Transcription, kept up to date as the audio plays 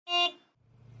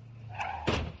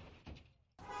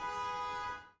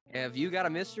Have you got a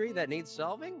mystery that needs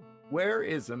solving? Where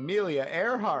is Amelia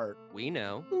Earhart? We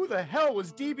know. Who the hell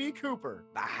was D.B. Cooper?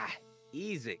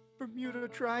 Easy. Bermuda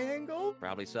Triangle?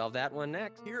 Probably solve that one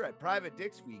next. Here at Private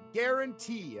Dicks, we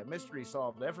guarantee a mystery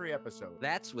solved every episode.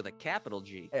 That's with a capital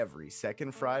G. Every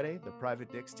second Friday, the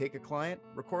Private Dicks take a client,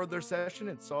 record their session,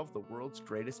 and solve the world's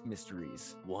greatest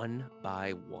mysteries. One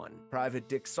by one. Private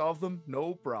Dicks solve them,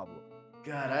 no problem.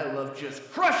 God, I love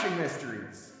just crushing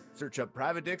mysteries. Search up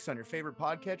Private Dicks on your favorite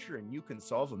podcatcher and you can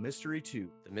solve a mystery too.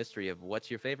 The mystery of what's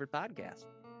your favorite podcast?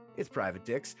 It's Private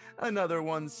Dicks. Another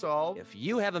one solved. If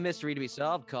you have a mystery to be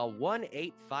solved, call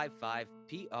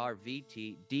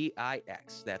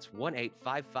 1-855-PRVT-DIX. That's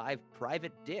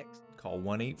 1-855-PRIVATE-DICKS. Call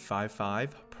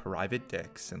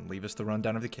 1-855-PRIVATE-DICKS and leave us the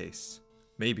rundown of the case.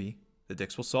 Maybe the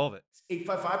Dicks will solve it.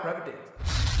 855 Private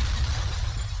Dicks.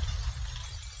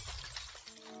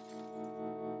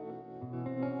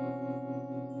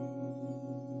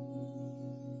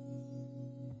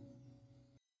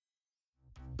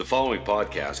 The following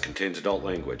podcast contains adult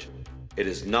language. It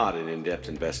is not an in-depth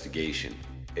investigation.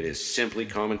 It is simply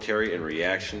commentary and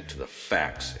reaction to the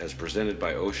facts as presented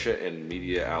by OSHA and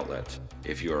media outlets.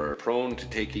 If you are prone to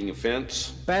taking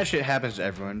offense, bad shit happens to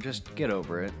everyone. Just get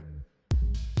over it.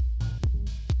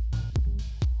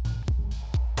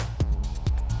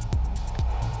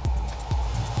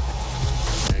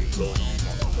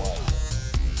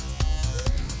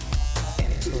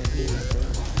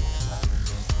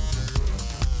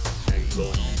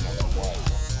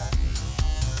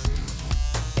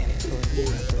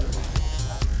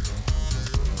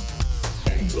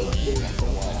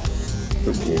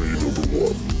 Employee number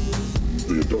one,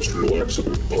 the Industrial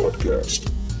Accident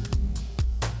Podcast.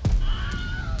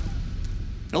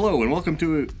 Hello, and welcome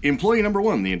to Employee Number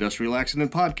One, the Industrial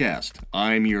Accident Podcast.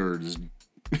 I'm yours.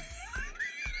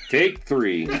 take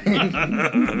three.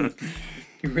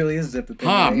 He really is Zip the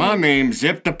Pinhead. Hi, my name's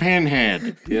Zip the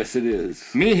Pinhead. Yes, it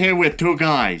is. Me here with two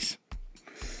guys.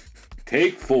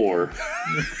 Take four.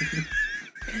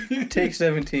 Take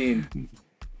 17.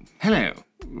 Hello.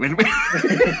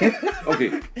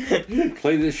 Okay,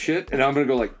 play this shit, and I'm gonna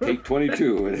go like take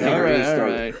 22. And All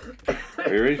right.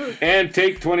 Are you ready? And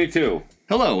take 22.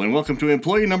 Hello, and welcome to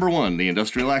Employee Number One, the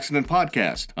Industrial Accident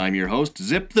Podcast. I'm your host,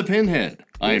 Zip the Pinhead.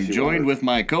 I am joined with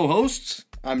my co-hosts.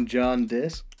 I'm John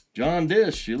Diss. John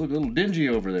Dish, you look a little dingy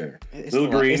over there. It's Little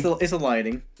the green. It's the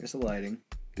lighting. It's the lighting.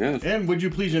 Yes. And would you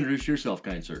please introduce yourself,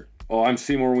 kind sir? Oh, I'm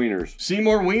Seymour Wieners.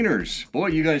 Seymour Wieners. Boy,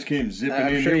 you guys came zipping in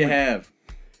I'm sure here you have.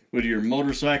 with your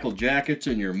motorcycle jackets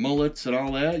and your mullets and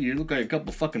all that. You look like a couple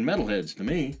of fucking metalheads to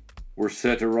me. We're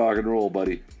set to rock and roll,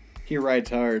 buddy. He rides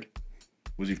hard.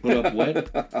 Was he put up wet?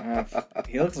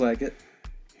 He looks like it.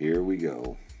 Here we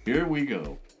go. Here we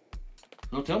go.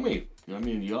 So tell me, I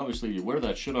mean, you wear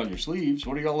that shit on your sleeves.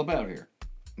 What are you all about here?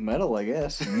 Metal, I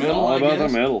guess. Metal, All I about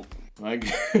guess? the metal.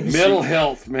 Mental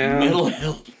health, man. Mental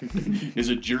health. Is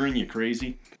it juring you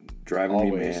crazy? Driving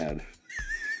Always. me mad.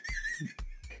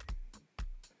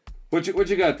 What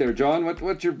you got there, John?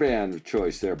 What's your band of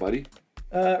choice there, buddy?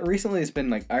 Recently it's been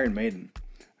like Iron Maiden.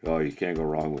 Oh, you can't go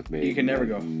wrong with Maiden. You can never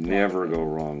go Never wrong with go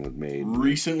wrong with Maiden.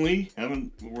 Recently?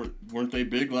 Weren't they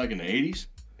big like in the 80s?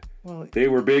 Well, They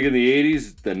were big in the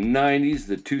 80s, the 90s,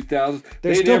 the 2000s.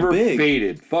 They're they still never big.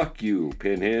 faded. Fuck you,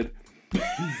 Pinhead.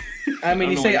 I mean,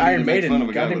 I you don't say know why you Iron make fun Maiden, of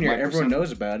a guy got in with here, Mike everyone Percent.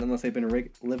 knows about it unless they've been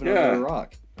living Yeah. under a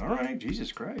rock. All right,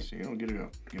 Jesus Christ. You don't get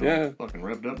Yeah. fucking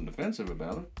revved up and defensive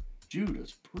about it.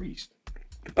 Judas Priest.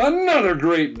 Another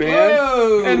great band.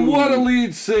 Whoa! And what a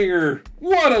lead singer.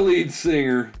 What a lead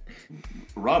singer.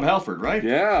 Rob Halford, right?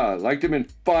 Yeah, liked him in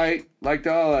Fight. Liked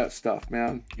all that stuff,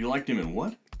 man. You liked him in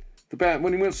what? The band,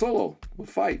 when he went solo with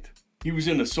Fight. He was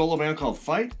in a solo band called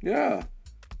Fight? Yeah.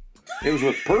 It was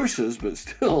with purses, but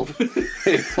still,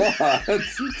 they fought.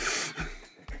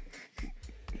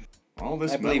 All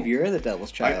this I believe metal. you're the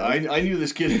devil's child. I knew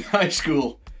this kid in high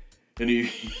school, and he...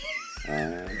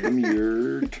 I'm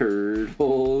your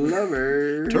turtle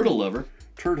lover. Turtle lover.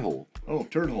 Turd hole. Oh,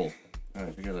 turd hole. All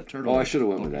right, we got a turtle. Oh, I should have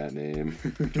went with that name.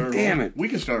 Turtle. Damn it. We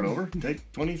can start over. Take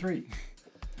 23.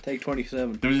 Take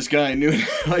 27. There was this guy I knew in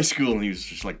high school, and he was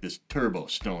just like this turbo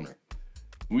stoner.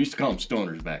 We used to call them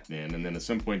stoners back then, and then at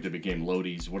some point they became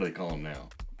loadies. What do they call them now?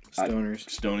 Stoners.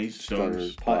 Stonies?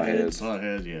 Stoners, Stoners? Potheads.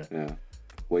 Potheads, yeah. Yeah.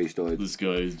 Wasteoids. This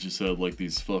guy just had like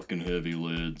these fucking heavy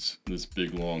lids, this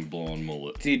big long blonde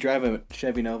mullet. Do you drive a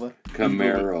Chevy Nova?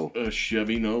 Camaro. A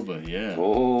Chevy Nova, yeah.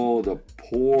 Oh, the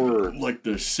poor Like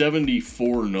the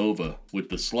 74 Nova with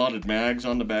the slotted mags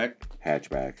on the back.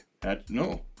 hatchback.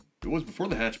 No, it was before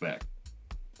the hatchback.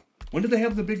 When did they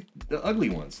have the ugly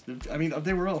ones? I mean,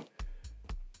 they were all...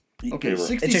 Okay, It's a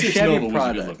 66 Chevy Nova was a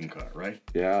product. good-looking car, right?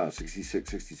 Yeah,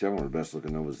 66, 67 were the best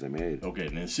looking Novas they made. Okay,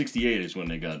 and then 68 is when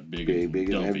they got big and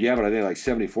Big, dumpy. yeah, but I think like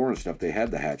 74 and stuff, they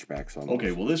had the hatchbacks on those.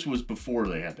 Okay, well, this was before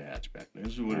they had the hatchback.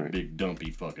 This was a Right. big,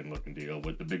 dumpy fucking looking deal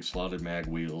with the big slotted mag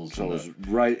wheels. So it and was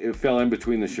right, it fell in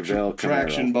between the Chevelle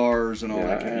traction Camaro. bars and all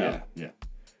that kind Yeah, of, yeah.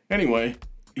 Anyway,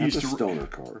 he That's used a to, stoner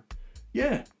car.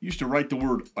 yeah, he used to write the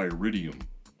word iridium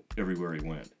everywhere he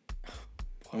went.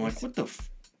 I'm like,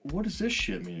 what does this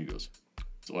shit mean? He goes,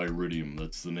 it's iridium,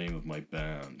 that's the name of my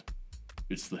band.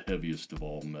 It's the heaviest of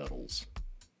all metals.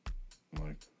 I'm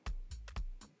like,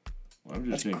 well, I'm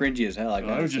That's just cringy as hell.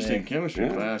 I was just in chemistry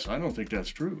Yeah. class. I don't think that's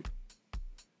true.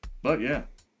 But yeah,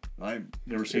 I've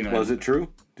never seen Was it true?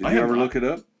 Did I you have ever not. look it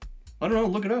up? I don't know.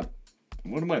 Look it up.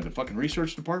 What am I, the fucking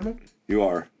research department? You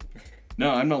are.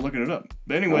 No, I'm not looking it up.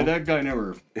 But anyway, Oh. that guy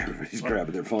never. Everybody's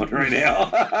grabbing their phone right now.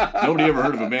 Nobody ever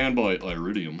heard of a band by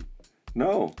Iridium.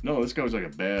 No. No, this guy was like a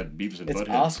bad Beavis and It's Butthead.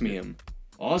 osmium.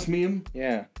 Osmium?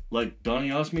 Yeah, Like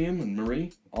Donny Osmium and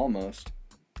Marie? almost.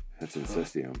 That's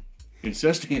incestium.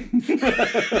 Incestium.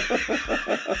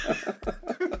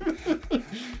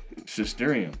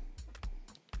 Cysterium.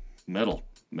 Metal.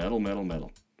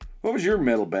 Metal. What was your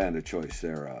metal band of choice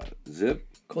there? Zip?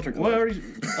 Culture Club. Well, I already,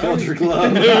 Culture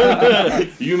Club.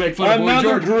 you make fun of Boy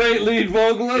Another George. great lead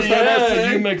vocalist, I must Yeah,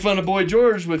 say. you make fun of Boy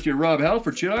George with your Rob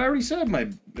Halford shit. I already said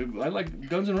I like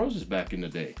Guns N' Roses back in the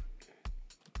day.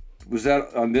 Was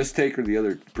that on this take or the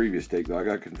other previous take, though? I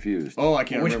got confused. Oh, I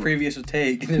can't Which remember. previous to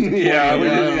take? Yeah, we yeah.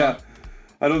 did, yeah.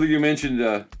 I don't think you mentioned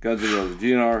Guns N' Roses.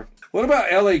 GNR. What about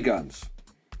LA Guns?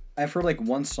 I've heard like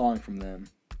one song from them.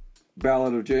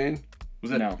 Ballad of Jane?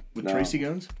 Was that No. with No. Tracy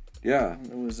Guns? Yeah.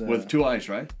 It was With Two Eyes,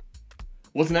 right?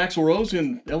 Wasn't Axl Rose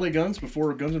in LA Guns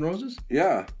before Guns N' Roses?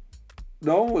 Yeah.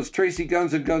 No, it was Tracy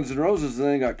Guns and Guns N' Roses, and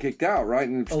then got kicked out, right?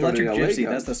 And started Electric LA Gypsy.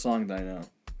 Guns. That's the song that I know.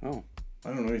 Oh. I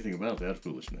don't know anything about that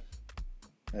foolishness.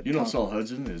 That You know Tom- Saul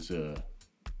Hudson is a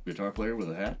guitar player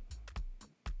with a hat?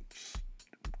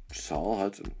 Saul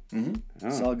Hudson. Mm-hmm. Yeah.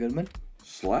 Saul Goodman.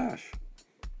 Slash.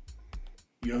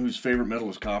 You know whose favorite metal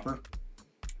is copper?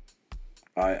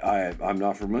 I'm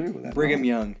not familiar with that. Brigham no.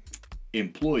 Young.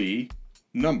 Employee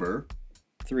number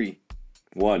 3.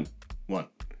 1. 1.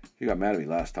 You got mad at me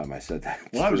last time I said that.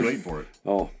 Well, I was waiting for it.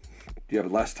 Oh. Yeah,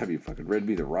 but last time you fucking read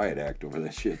me the riot act over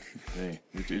that shit. Hey,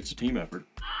 it's a team effort.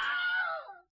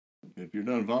 If you're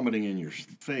done vomiting in your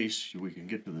face, we can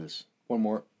get to this. One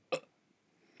more.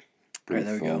 Pretty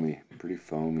there we go. foamy. Pretty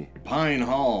foamy. Pine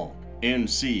Hall,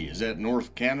 NC. Is that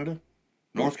North Canada?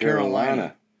 North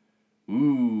Carolina.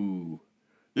 Ooh.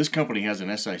 This company has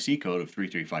an SIC code of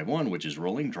 3351, which is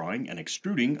rolling, drawing, and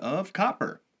extruding of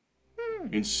copper.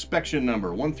 Inspection number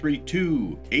Are they owned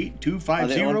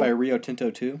by 1328250. Rio Tinto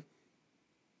too?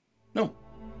 No.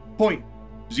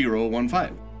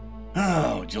 0.015.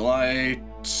 Oh, July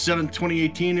 7th,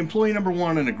 2018, employee number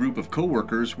 1 and a group of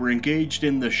co-workers were engaged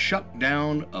in the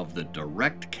shutdown of the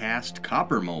direct cast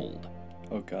copper mold.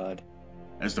 Oh God.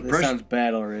 As the This pressure sounds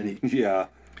bad already. Yeah.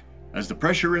 As the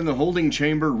pressure in the holding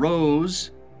chamber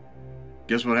rose,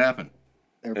 guess what happened?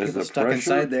 There were As people the stuck pressure-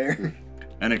 inside there.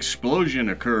 An explosion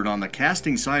occurred on the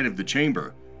casting side of the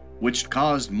chamber, which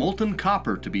caused molten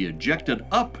copper to be ejected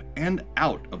up and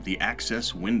out of the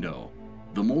access window.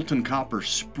 The molten copper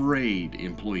sprayed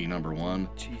employee number 1,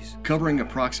 Jeez. covering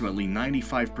approximately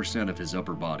 95% of his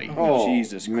upper body. Oh,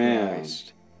 Jesus man.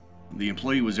 Christ. The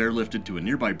employee was airlifted to a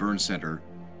nearby burn center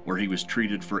where he was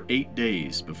treated for 8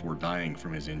 days before dying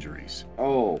from his injuries.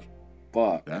 Oh,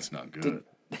 fuck. That's not good.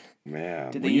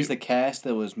 Man. Did they use the cast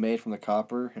that was made from the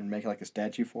copper and make like a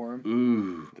statue for him?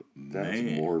 Ooh, That's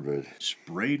man. morbid.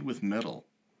 Sprayed with metal.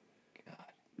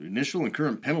 The initial and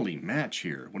current penalty match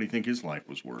here. What do you think his life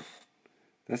was worth?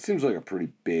 That seems like a pretty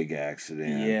big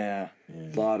accident. Yeah.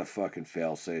 A lot of fucking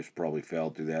fail safes probably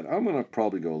fell through that. I'm gonna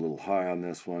probably go a little high on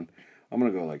this one. I'm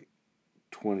gonna go like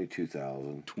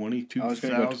 22,000. 22,000. I was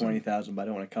going to go 20,000, but I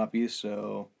don't want to copy,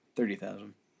 so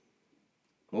 30,000.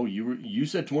 Oh, you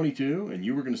said 22 and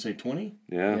you were going to say 20?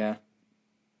 Yeah. Yeah.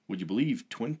 Would you believe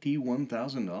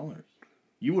 $21,000?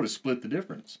 You would have split the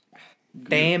difference.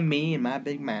 Damn me and my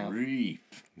big mouth. Grief.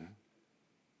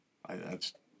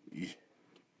 That's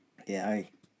Yeah,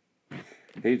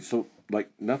 Hey, so like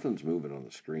nothing's moving on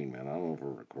the screen, man. I don't know if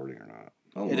we're recording or not.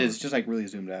 oh, it is just like really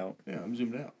zoomed out. Yeah, I'm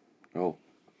zoomed out. Oh.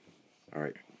 All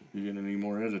right. You got any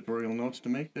more editorial notes to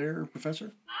make there,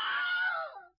 Professor?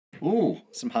 Ooh,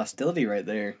 Some hostility right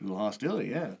there. a little hostility.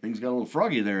 Yeah, things got a little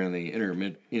froggy there in the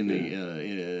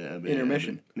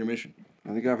Intermission. Intermission.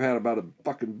 I think I've had about a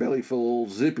fucking belly full of old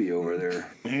Zippy over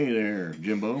there. Hey there,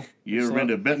 Jimbo. You ever been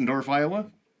to Bettendorf,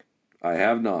 Iowa? I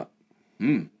have not.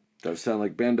 Hmm. Does sound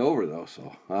like bend over, though,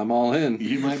 so I'm all in.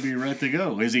 You might be right to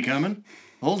go. Is he coming?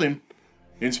 Hold him.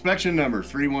 Inspection number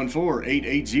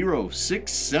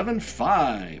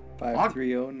 314-880-675.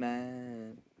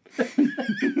 5309.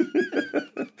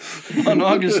 On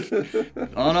August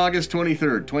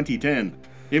 23rd, 2010,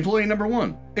 employee number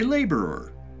 1, a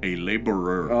laborer. A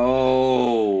laborer.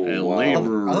 Oh, A wow.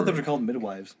 laborer. I thought those were called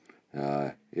midwives.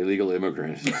 Illegal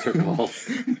immigrants, they're called.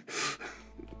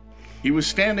 He was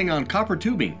standing on copper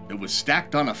tubing that was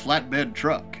stacked on a flatbed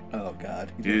truck. Oh,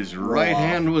 God. His right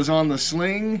hand was on the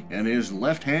sling, and his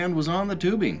left hand was on the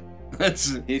tubing.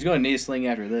 That's He's going to need a sling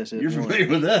after this. You're familiar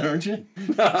with that, aren't you?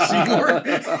 Seagor?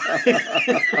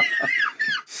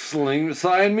 Sling,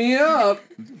 sign me up.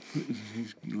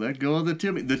 Let go of the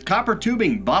tubing. The copper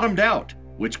tubing bottomed out,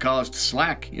 which caused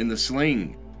slack in the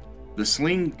sling. The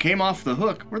sling came off the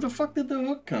hook. Where the fuck did the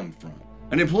hook come from?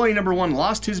 An employee number 1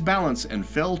 lost his balance and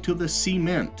fell to the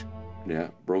cement. Yeah,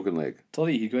 broken leg. Told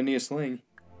you he's going to need a sling.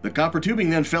 The copper tubing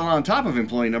then fell on top of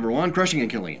employee number 1, crushing and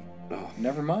killing him.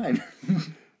 Never mind.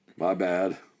 My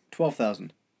bad.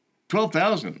 12,000.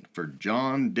 12,000 for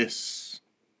John Diss.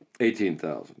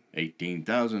 18,000.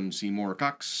 18,000 Seymour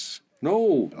Cox.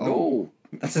 No, no.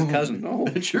 That's his cousin. No.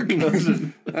 That's your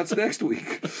cousin. That's next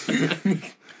week.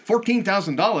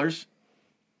 $14,000.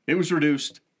 It was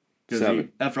reduced.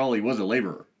 7. After all, he was a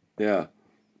laborer. Yeah.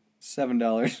 $7.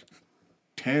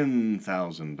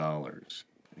 $10,000.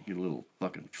 They get a little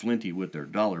fucking flinty with their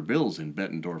dollar bills in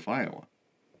Bettendorf, Iowa.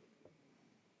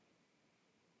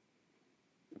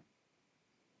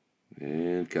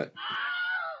 And cut.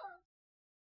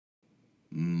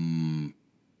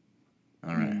 All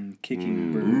right.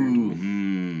 Kicking Bird.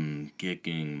 Ooh,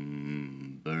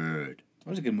 Kicking Bird. That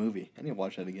was a good movie. I need to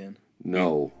watch that again.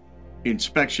 No.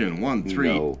 Inspection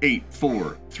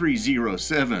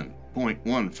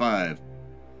 1384307.15.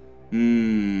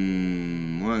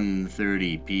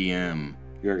 1:30 p.m.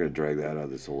 You're going to drag that out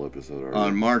of this whole episode, aren't you?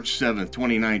 On March 7th,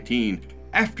 2019,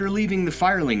 after leaving the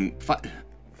filing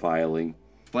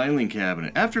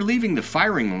cabinet. After leaving the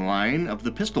firing line of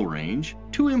the pistol range,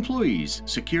 2 employees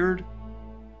secured...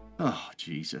 Oh,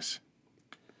 Jesus.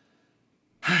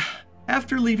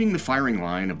 After leaving the firing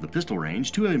line of the pistol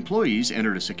range, 2 employees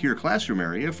entered a secure classroom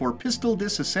area for pistol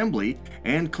disassembly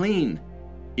and cleaning.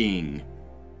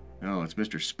 Oh, it's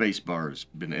Mr. Spacebar's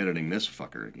been editing this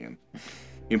fucker again.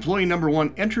 Employee number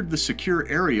 1 entered the secure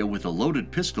area with a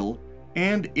loaded pistol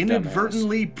and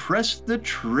inadvertently pressed the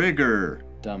trigger.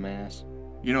 Dumbass.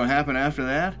 You know what happened after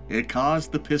that? It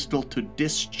caused the pistol to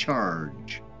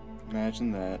discharge.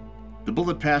 Imagine that. The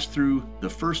bullet passed through the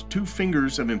first 2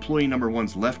 fingers of employee number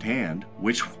 1's left hand,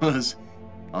 which was,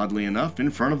 oddly enough,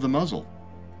 in front of the muzzle.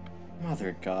 Mother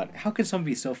of God. How could someone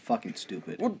be so fucking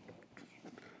stupid? What?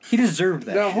 He deserved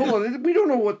that Now, shit. hold on. We don't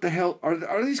know what the hell.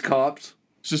 Are these cops?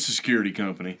 It's just a security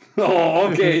company.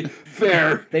 Oh, okay.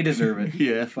 Fair. They deserve it.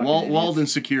 Yeah, Fucking idiots. Walden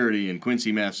Security in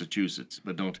Quincy, Massachusetts,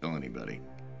 but don't tell anybody.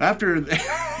 After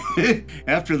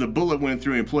the bullet went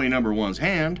through employee number 1's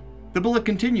hand, the bullet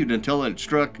continued until it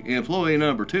struck employee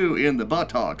number 2 in the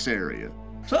buttocks area.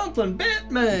 Something bit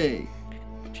me.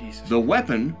 Jesus. The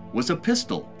weapon was a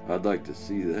pistol. I'd like to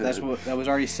see that. That was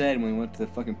already said when we went to the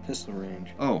fucking pistol range.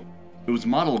 Oh, it was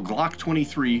model Glock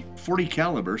 23 40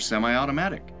 caliber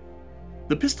semi-automatic.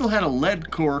 The pistol had a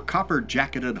lead core copper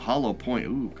jacketed hollow point.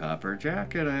 Ooh, copper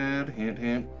jacketed. Hint,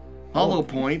 hint. Hollow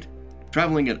point,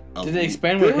 traveling at. Did they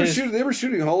expand They with were, his...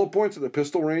 shooting hollow points at the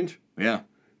pistol range? Yeah.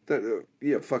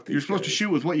 Yeah, fuck these You're supposed to guys. shoot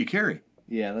with what you carry.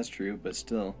 Yeah, that's true, but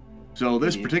still. So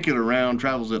this Yeah. particular round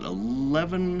travels at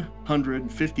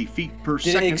 1,150 feet per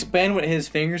Did second. it expand with his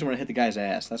fingers when it hit the guy's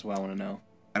ass? That's what I want to know.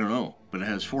 I don't know, but it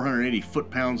has 480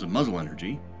 foot-pounds of muzzle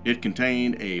energy. It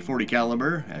contained a 40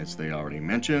 caliber, as they already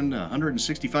mentioned, a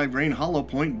 165 grain hollow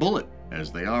point bullet,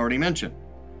 as they already mentioned.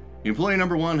 Employee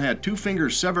number 1 had 2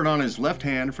 fingers severed on his left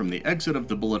hand from the exit of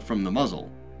the bullet from the muzzle.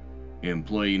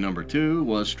 Employee number 2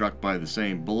 was struck by the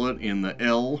same bullet in the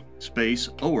L space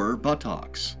or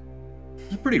buttocks.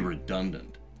 It's pretty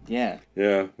redundant. Yeah.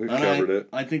 Yeah, we covered it.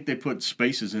 I think they put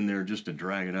spaces in there just to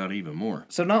drag it out even more.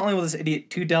 So not only was this idiot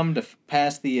too dumb to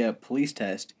pass the police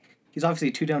test, he's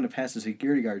obviously too dumb to pass the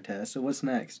security guard test. So what's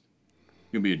next?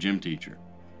 He'll be a gym teacher.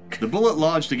 The bullet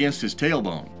lodged against his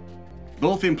tailbone.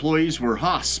 Both employees were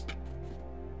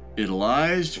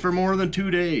hospitalized for more than 2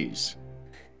 days.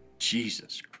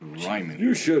 Jesus Christ.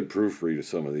 You should proofread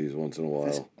some of these once in a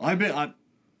while. I'm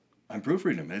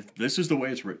proofreading them. This is the way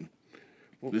it's written.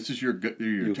 This is your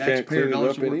You taxpayer can't clean it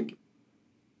dollars up any?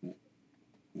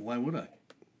 Why would I?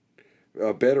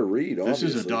 Better read, obviously.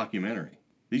 This is a documentary.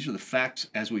 These are the facts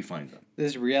as we find them.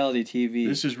 This is reality TV.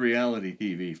 This is reality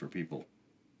TV for people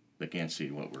that can't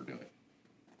see what we're doing.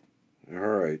 All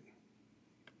right.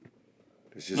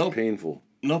 It's just Nope. painful.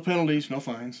 No penalties, no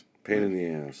fines. Pain in the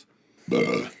ass.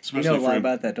 Especially You know a lot for,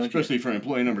 about that, don't you? especially for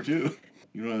employee number 2.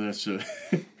 You know that's got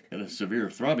a severe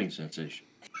throbbing sensation.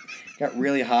 Got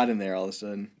really hot in there all of a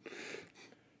sudden.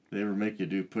 They ever make you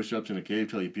do push-ups in a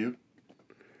cave till you puke?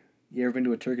 You ever been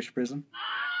to a Turkish prison?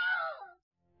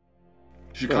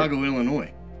 Chicago,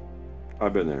 Illinois.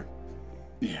 I've been there.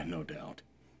 Yeah, no doubt.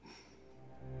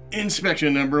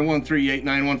 Inspection number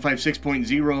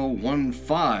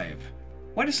 1389156.015.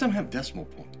 Why do some have decimal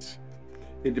points?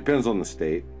 It depends on the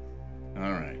state.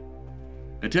 All right.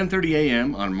 At 10:30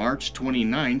 a.m. on March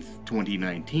 29th,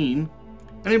 2019,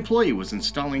 an employee was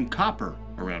installing copper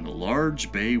around a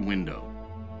large bay window.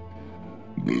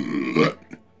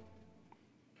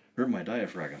 Hurt my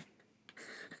diaphragm.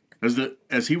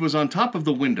 As he was on top of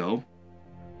the window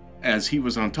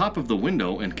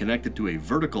and connected to a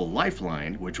vertical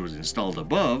lifeline which was installed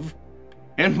above,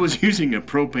 and was using a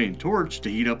propane torch to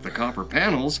heat up the copper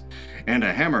panels and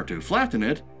a hammer to flatten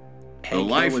it, Hank the Hill would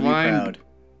be lifeline. proud.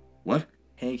 What?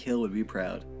 Hank Hill would be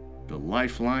proud. The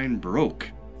lifeline broke.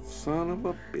 Son of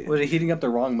a bitch. Was it heating up the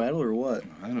wrong metal or what?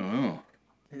 I don't know.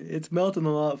 It's melting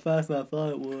a lot faster than I thought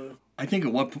it would. I think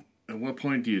at what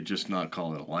point do you just not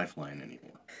call it a lifeline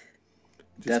anymore?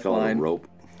 Just Death call it a line. rope.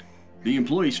 The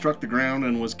employee struck the ground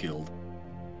and was killed.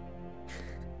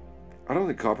 I don't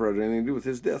think copper had anything to do with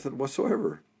his death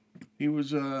whatsoever. He was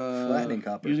Flattening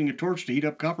copper. using a torch to heat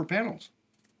up copper panels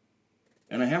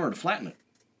and a hammer to flatten it.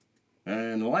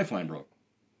 And the lifeline broke.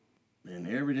 And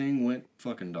everything went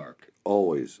fucking dark.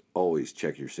 Always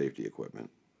check your safety equipment.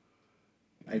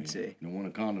 I'd say. You don't want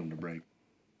a condom to break.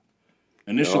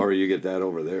 Or you get that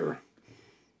over there.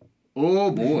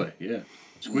 Oh boy, yeah.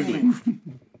 Squiggly.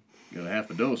 Got a half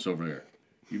a dose over there.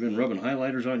 You been rubbing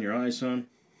highlighters on your eyes, son?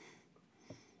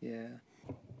 Yeah.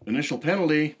 Initial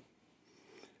penalty,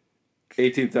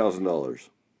 $18,000.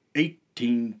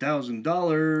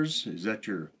 $18,000. Is that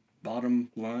your bottom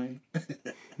line?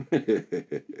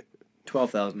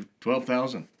 12,000.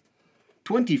 $12,000.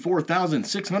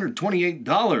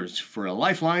 $24,628 for a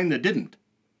lifeline that didn't.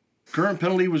 Current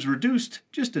penalty was reduced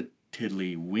just a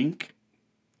tiddly wink.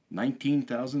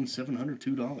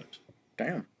 $19,702.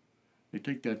 Damn. They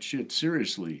take that shit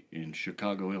seriously in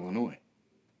Chicago, Illinois.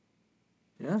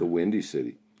 Yeah. The Windy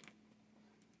City.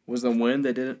 Was the wind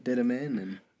that did him in,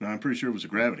 and No, I'm pretty sure it was a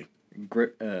gravity.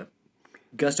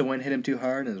 gust of wind hit him too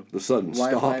hard, and The sudden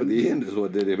Lifeline. stop at the end is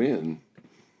what did him in.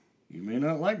 You may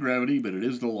not like gravity, but it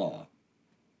is the law.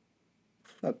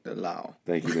 fuck the law.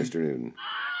 Thank you, Mr. Newton.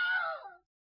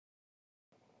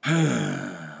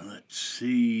 Let's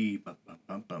see.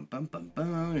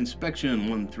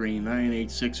 Inspection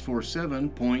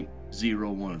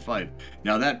 1398647.015.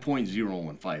 Now that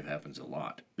 .015 happens a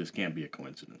lot. This can't be a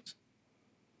coincidence.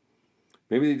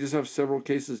 Maybe they just have several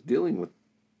cases dealing with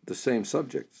the same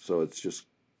subject, so it's just.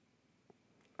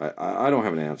 I don't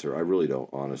have an answer. I really don't.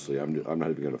 Honestly, I'm not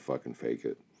even gonna fucking fake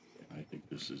it. I think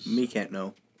this is. Me can't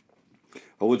know.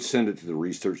 I would send it to the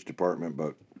research department,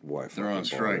 but why? They're on fucking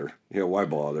strike. bother? Yeah, why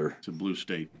bother? It's a blue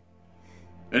state.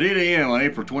 At 8 a.m. on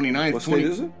April 29th, What state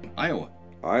is it? Iowa.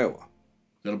 Iowa. Is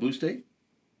that a blue state?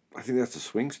 I think that's a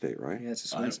swing state, right? Yeah, it's a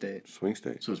swing state. Swing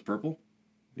state. So it's purple?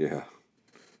 Yeah.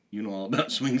 You know all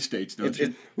about swing states, don't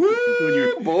you?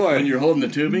 Woo, boy. When you're holding the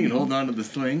tubing and holding on to the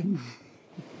sling.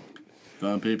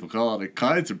 Some people call it a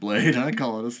kaiser blade. I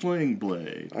call it a sling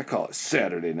blade. I call it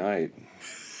Saturday night.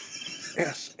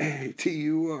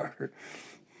 SATUR.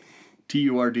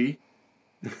 TURD.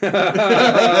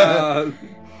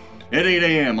 At 8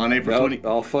 a.m. on April 20.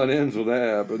 All fun ends when that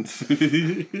happens.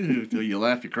 Till you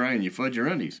laugh, you cry, and you fudge your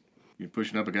undies. You're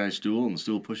pushing up a guy's stool, and the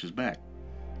stool pushes back.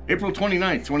 April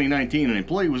 29th, 2019, an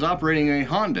employee was operating a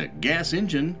Honda gas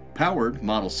engine powered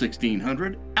Model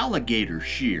 1600 Alligator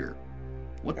Shear.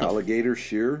 What the Alligator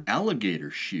shear?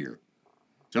 Alligator Shear.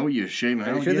 Is that what you shave an Are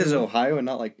you alligator? sure this is Ohio and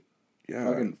not like Yeah.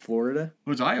 fucking Florida?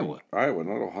 Oh, it's Iowa. Iowa,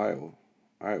 not Ohio.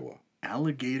 Iowa.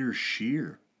 Alligator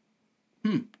Shear.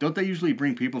 Don't they usually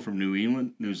bring people from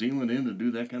New Zealand in to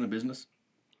do that kind of business?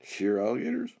 Shear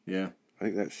alligators? Yeah. I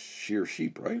think that's shear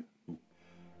sheep, right?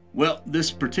 Well,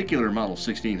 this particular Model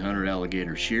 1600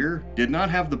 Alligator Shear did not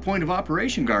have the point of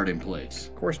operation guard in place.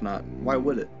 Of course not. Why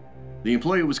would it? The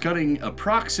employee was cutting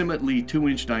approximately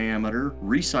 2-inch diameter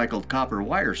recycled copper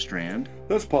wire strand.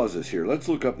 Let's pause this here. Let's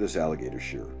look up this alligator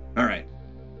shear. All right.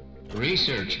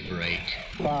 Research break.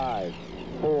 5,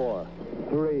 4,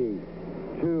 3,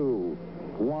 2,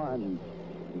 1.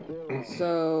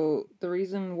 So the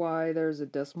reason why there's a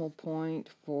decimal point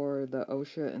for the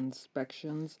OSHA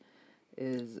inspections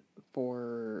is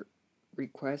for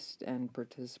request and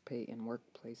participate in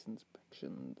workplace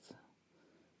inspections.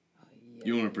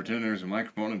 You want to pretend there's a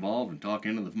microphone involved and talk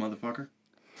into the motherfucker?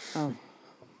 Oh.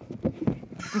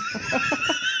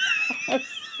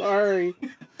 Sorry.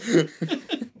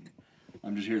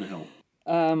 I'm just here to help.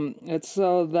 It's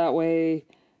so that way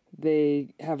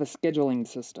they have a scheduling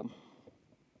system.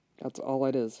 That's all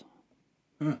it is.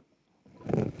 Huh.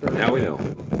 Now we know.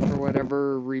 For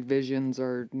whatever revisions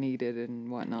are needed and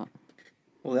whatnot.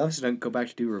 Well, they obviously don't go back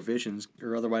to do revisions,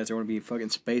 or otherwise there won't be fucking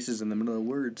spaces in the middle of the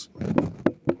words.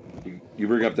 You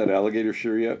bring up that alligator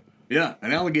shear yet? Yeah,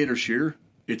 an alligator shear.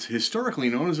 It's historically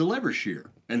known as a lever shear,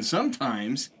 and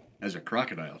sometimes as a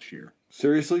crocodile shear.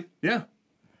 Seriously? Yeah.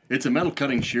 It's a metal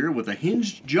cutting shear with a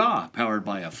hinged jaw powered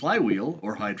by a flywheel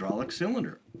or hydraulic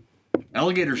cylinder.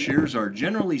 Alligator shears are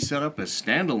generally set up as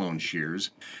standalone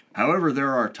shears. However,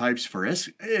 there are types for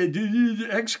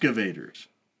excavators.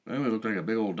 They look like a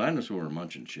big old dinosaur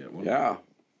munching shit. Yeah.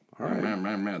 All right.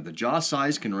 Man. The jaw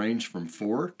size can range from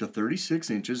 4 to 36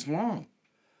 inches long.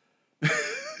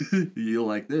 You'll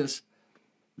like this.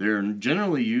 They're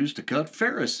generally used to cut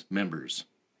ferrous members,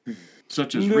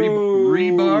 such as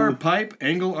rebar, pipe,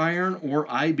 angle iron, or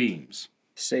I-beams.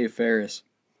 Save Ferris.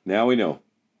 Now we know.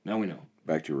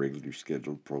 Back to your regularly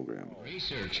scheduled program.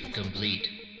 Research complete.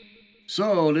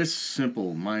 So this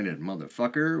simple-minded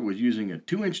motherfucker was using a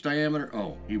 2-inch diameter.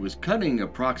 He was cutting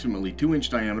approximately 2-inch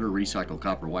diameter recycled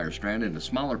copper wire strand into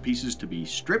smaller pieces to be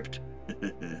stripped,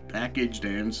 packaged,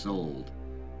 and sold.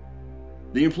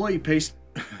 The employee placed.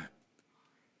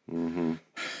 Mm-hmm.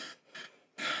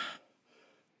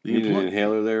 You need an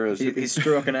inhaler there? He's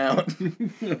stroking out.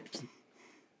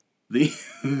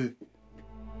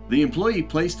 The employee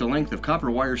placed a length of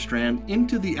copper wire strand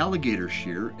into the alligator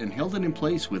shear and held it in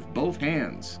place with both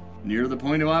hands near the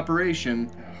point of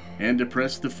operation and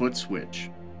depressed the foot switch.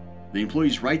 The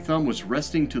employee's right thumb was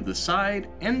resting to the side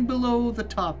and below the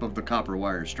top of the copper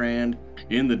wire strand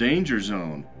in the danger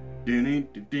zone.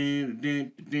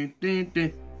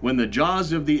 When the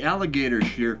jaws of the alligator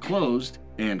shear closed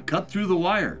and cut through the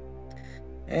wire.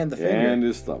 And the finger. And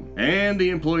his thumb. And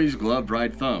the employee's gloved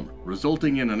right thumb,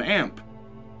 resulting in an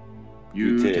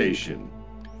amputation.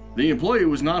 The employee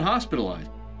was not hospitalized.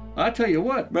 I tell you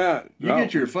what, Matt,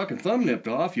 get your fucking thumb nipped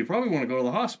off, you probably want to go to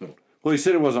the hospital. Well, he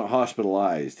said it wasn't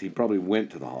hospitalized. He probably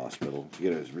went to the hospital to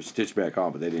get it stitched back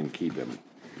on, but they didn't keep him.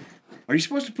 Are you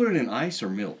supposed to put it in ice or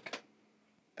milk?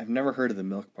 I've never heard of the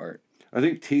milk part. I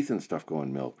think teeth and stuff go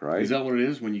in milk, right? Is that what it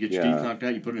is? When you get your teeth knocked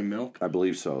out, you put it in milk? I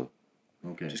believe so.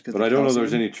 Okay. But I don't know if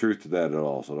there's any truth to that at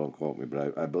all, so don't quote me.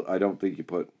 But I don't think you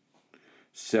put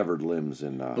severed limbs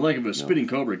in. But like if a spitting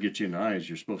cobra gets you in the eyes,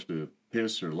 you're supposed to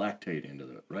piss or lactate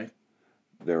into it, right?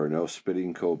 There are no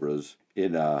spitting cobras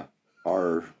in our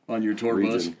on your tour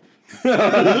region. Bus.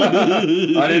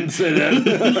 I didn't say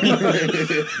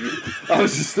that. I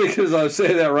was just thinking as I was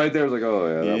saying that right there. I was like, oh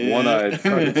yeah, that one-eyed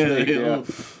fucking snake. Yeah.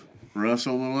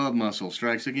 Russell the love muscle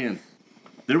strikes again.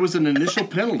 There was an initial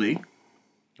penalty.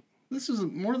 This is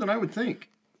more than I would think.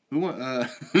 Well,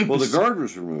 the guard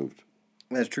was removed.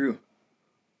 That's true.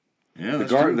 Yeah,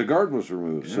 the guard was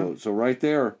removed. Yeah. So right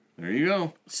there. There you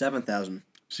go. 7,000.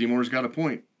 Seymour's got a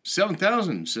point.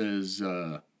 7,000 says,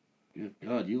 God,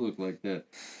 you look like that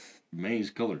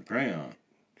maize-colored crayon.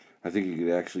 I think you could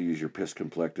actually use your piss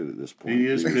complected at this point. He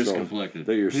is piss complected.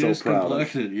 That you're so proud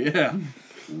complected, yeah.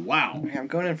 Wow. I'm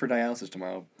going in for dialysis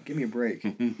tomorrow. Give me a break.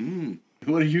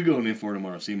 What are you going in for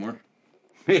tomorrow, Seymour?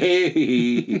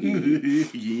 You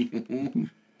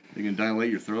can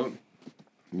dilate your throat?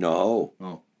 No.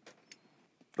 Oh,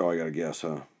 I got to guess,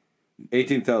 huh?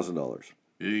 $18,000.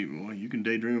 Hey, well, you can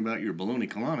daydream about your baloney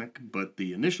colonic, but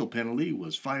the initial penalty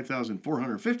was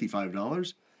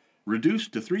 $5,455,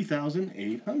 reduced to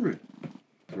 $3,800.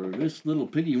 For this little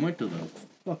piggy went to the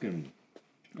fucking...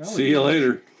 See you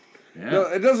later. Yeah. No,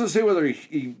 it doesn't say whether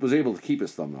he was able to keep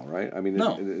his thumb, though, right? I mean,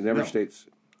 no, it never states...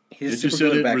 It just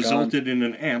said it resulted in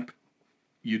an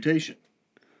amputation.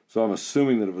 So I'm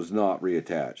assuming that it was not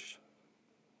reattached.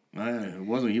 It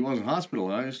wasn't. He wasn't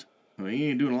hospitalized. I mean, he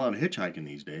ain't doing a lot of hitchhiking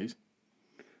these days.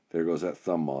 There goes that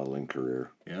thumb modeling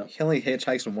career. Yeah. He only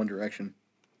hitchhikes in one direction.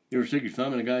 You ever stick your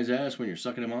thumb in a guy's ass when you're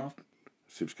sucking him off?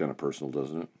 Seems kind of personal,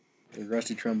 doesn't it? The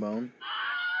rusty trombone.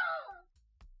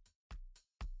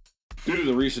 Due to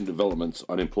the recent developments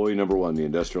on Employee Number 1, the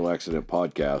Industrial Accident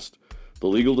Podcast, the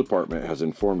legal department has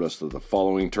informed us that the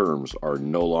following terms are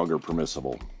no longer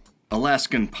permissible.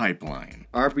 Alaskan pipeline.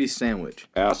 Arby's sandwich.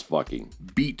 Ass fucking.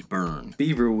 Beet burn.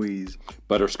 Beaver wheeze.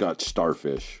 Butterscotch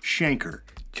starfish. Shanker.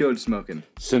 Chode smoking.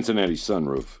 Cincinnati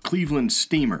sunroof. Cleveland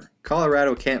steamer.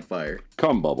 Colorado campfire.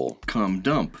 Cum bubble. Cum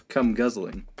dump. Cum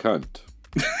guzzling. Cunt.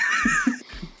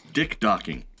 Dick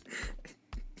docking.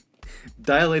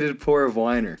 Dilated pour of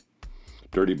whiner.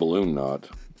 Dirty balloon knot.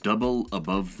 Double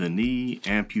above the knee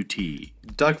amputee.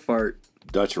 Duck fart.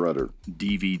 Dutch rudder.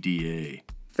 DVDA.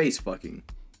 Face fucking.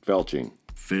 Felching.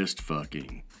 Fist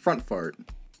fucking. Front fart.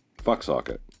 Fuck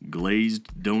socket. Glazed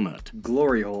donut.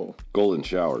 Glory hole. Golden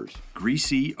showers.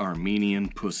 Greasy Armenian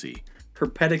pussy.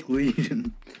 Herpetic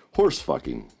lesion. Horse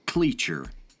fucking. Cleacher.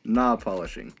 Knob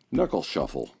polishing. Knuckle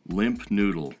shuffle. Limp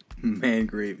noodle. Man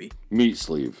gravy. Meat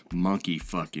sleeve. Monkey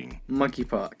fucking.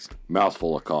 Monkeypox.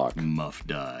 Mouthful of cock. Muff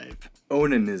dive.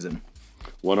 Onanism.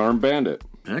 One-armed bandit.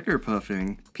 Pecker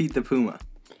puffing. Pete the Puma.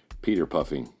 Peter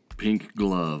puffing. Pink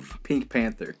glove. Pink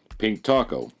Panther. Pink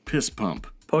taco. Piss pump.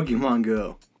 Pokemon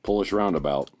Go. Polish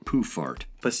roundabout. Poo fart.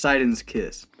 Poseidon's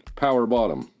kiss. Power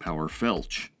bottom. Power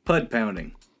felch. Pud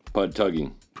pounding. Pud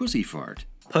tugging. Pussy fart.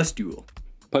 Pustule.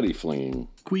 Putty flinging.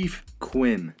 Queef.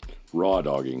 Quinn. Raw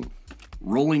dogging.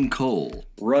 Rolling coal.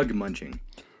 Rug munching.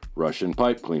 Russian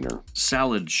pipe cleaner.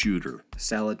 Salad shooter.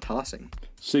 Salad tossing.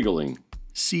 Seagulling.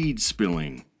 Seed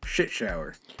spilling. Shit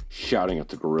shower. Shouting at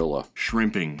the gorilla.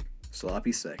 Shrimping.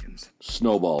 Sloppy seconds.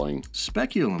 Snowballing.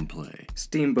 Speculum play.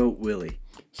 Steamboat Willie.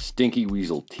 Stinky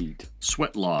weasel teat.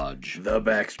 Sweat lodge. The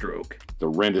backstroke. The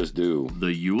rent is due.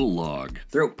 The Yule log.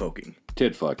 Throat poking.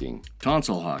 Tit fucking.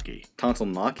 Tonsil hockey. Tonsil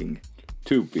knocking.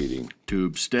 Tube feeding.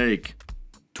 Tube steak.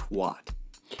 Twat.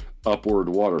 Upward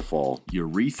waterfall.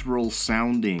 Urethral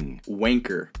sounding.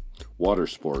 Wanker. Water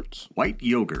sports. White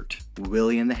yogurt.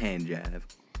 Willie and the hand jive.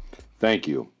 Thank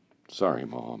you. Sorry,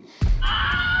 Mom.